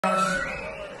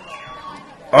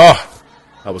Oh,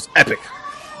 that was epic.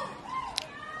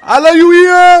 I love you,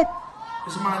 Iam.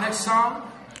 This is my next song.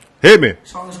 Hit me. The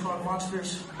song is called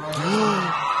Monsters.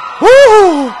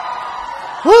 Woo!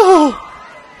 Woo!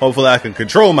 Hopefully I can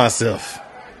control myself.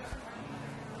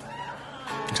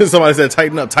 Somebody said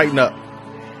tighten up, tighten up.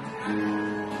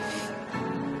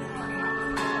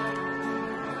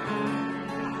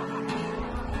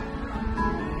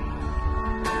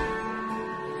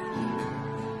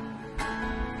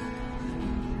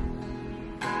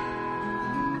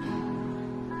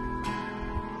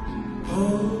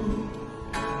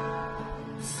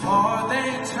 Before they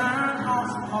turn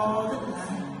off all the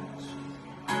lights,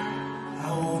 I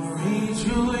won't read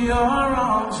you your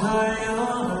arms or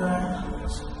your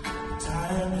eyes.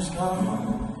 Time is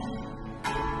gone.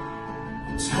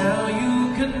 Tell you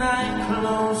goodnight,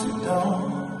 close the door.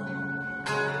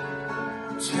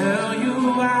 Tell you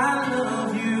I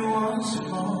love you once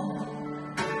more.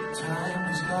 Time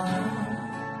is gone.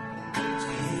 So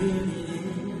here it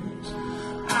is.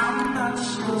 I'm not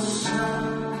your son.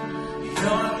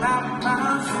 You're not my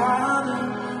father.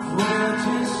 We're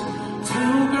just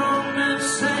two grown men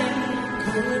saying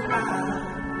goodbye.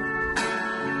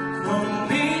 No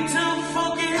need to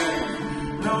forget.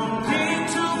 No need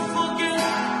to forget.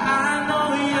 I know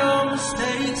your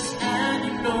mistakes and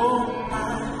you know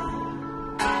mine.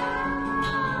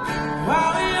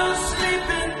 While you're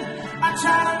sleeping, I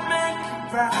try to make you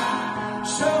right.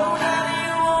 So that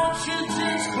you won't, you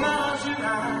just close your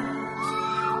eyes.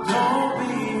 Don't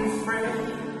be afraid.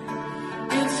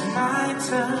 It's my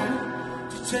turn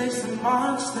to chase the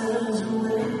monsters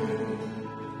away.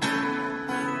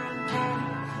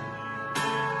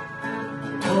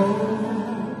 Oh,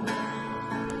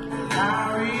 I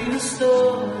read a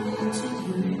story to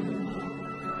you.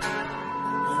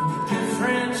 And the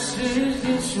difference is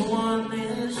this one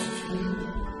is true.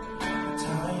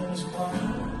 Time is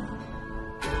gone.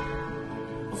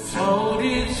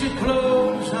 Folded your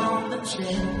clothes on the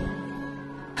chair.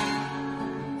 I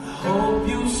hope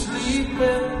you sleep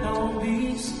and don't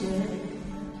be scared.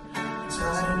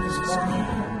 Time is gone.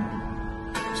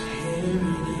 So here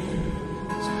it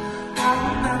is. I'm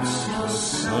not your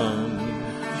son.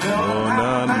 You're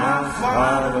not my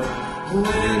father.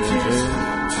 We're just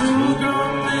two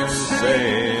grown men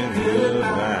saying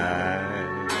goodbye.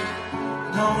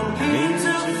 No need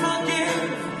to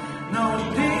forgive. No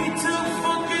need to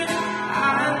forget. I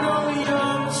know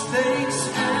your mistakes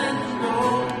and you know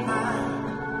mine.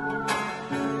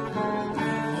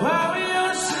 While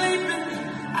you're sleeping,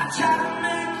 I try to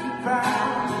make you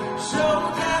proud. So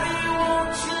daddy,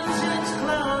 won't you just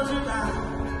close your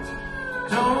eyes?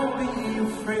 Don't be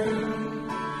afraid.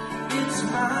 It's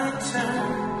my turn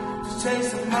to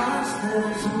chase the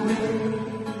monsters away.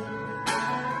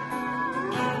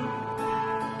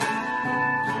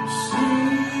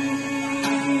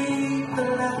 Sleep the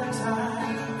last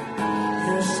time.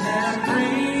 Yes, and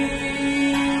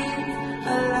breathe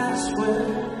the last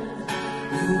word.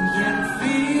 You can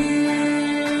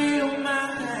feel my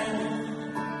hand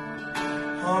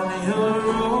on your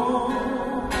own.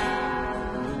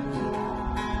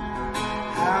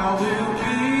 I will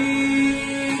be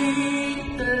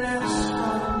the last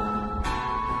one,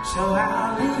 so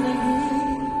I'll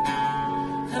leave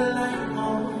the light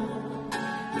on.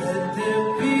 Let there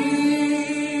be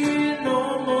no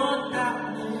more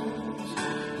darkness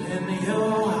in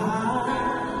your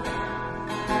heart.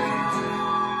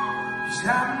 'Cause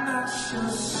I'm not your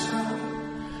son,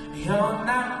 you're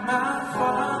not my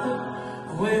father.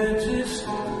 We're just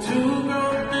two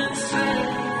grown men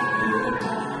saying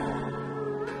goodbye.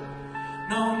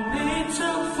 No need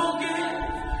to forget,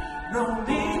 no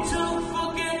need to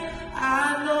forget. I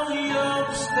know your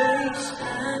mistakes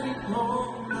and you know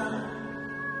mine.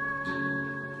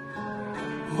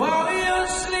 While you're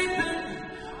sleeping,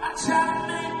 I try to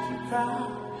make you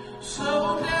proud. So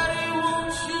daddy,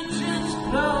 won't you just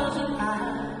close your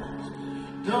eyes?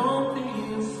 Don't be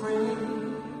afraid.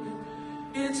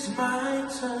 It's my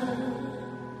turn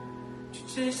to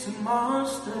chase the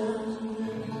monsters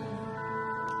away.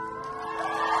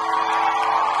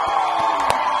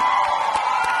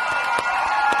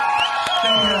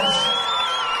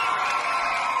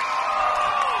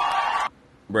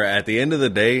 Bruh, at the end of the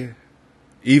day,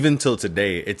 even till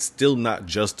today, it's still not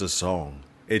just a song.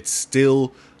 It's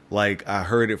still like I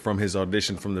heard it from his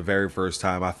audition from the very first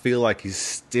time. I feel like he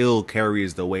still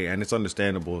carries the weight, and it's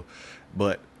understandable,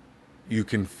 but you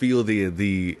can feel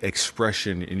the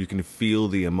expression and you can feel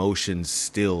the emotions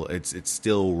still. It's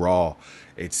still raw.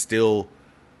 It's still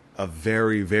a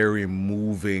very, very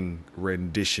moving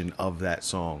rendition of that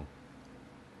song.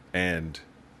 And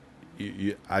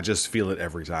I just feel it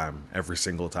every time, every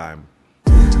single time.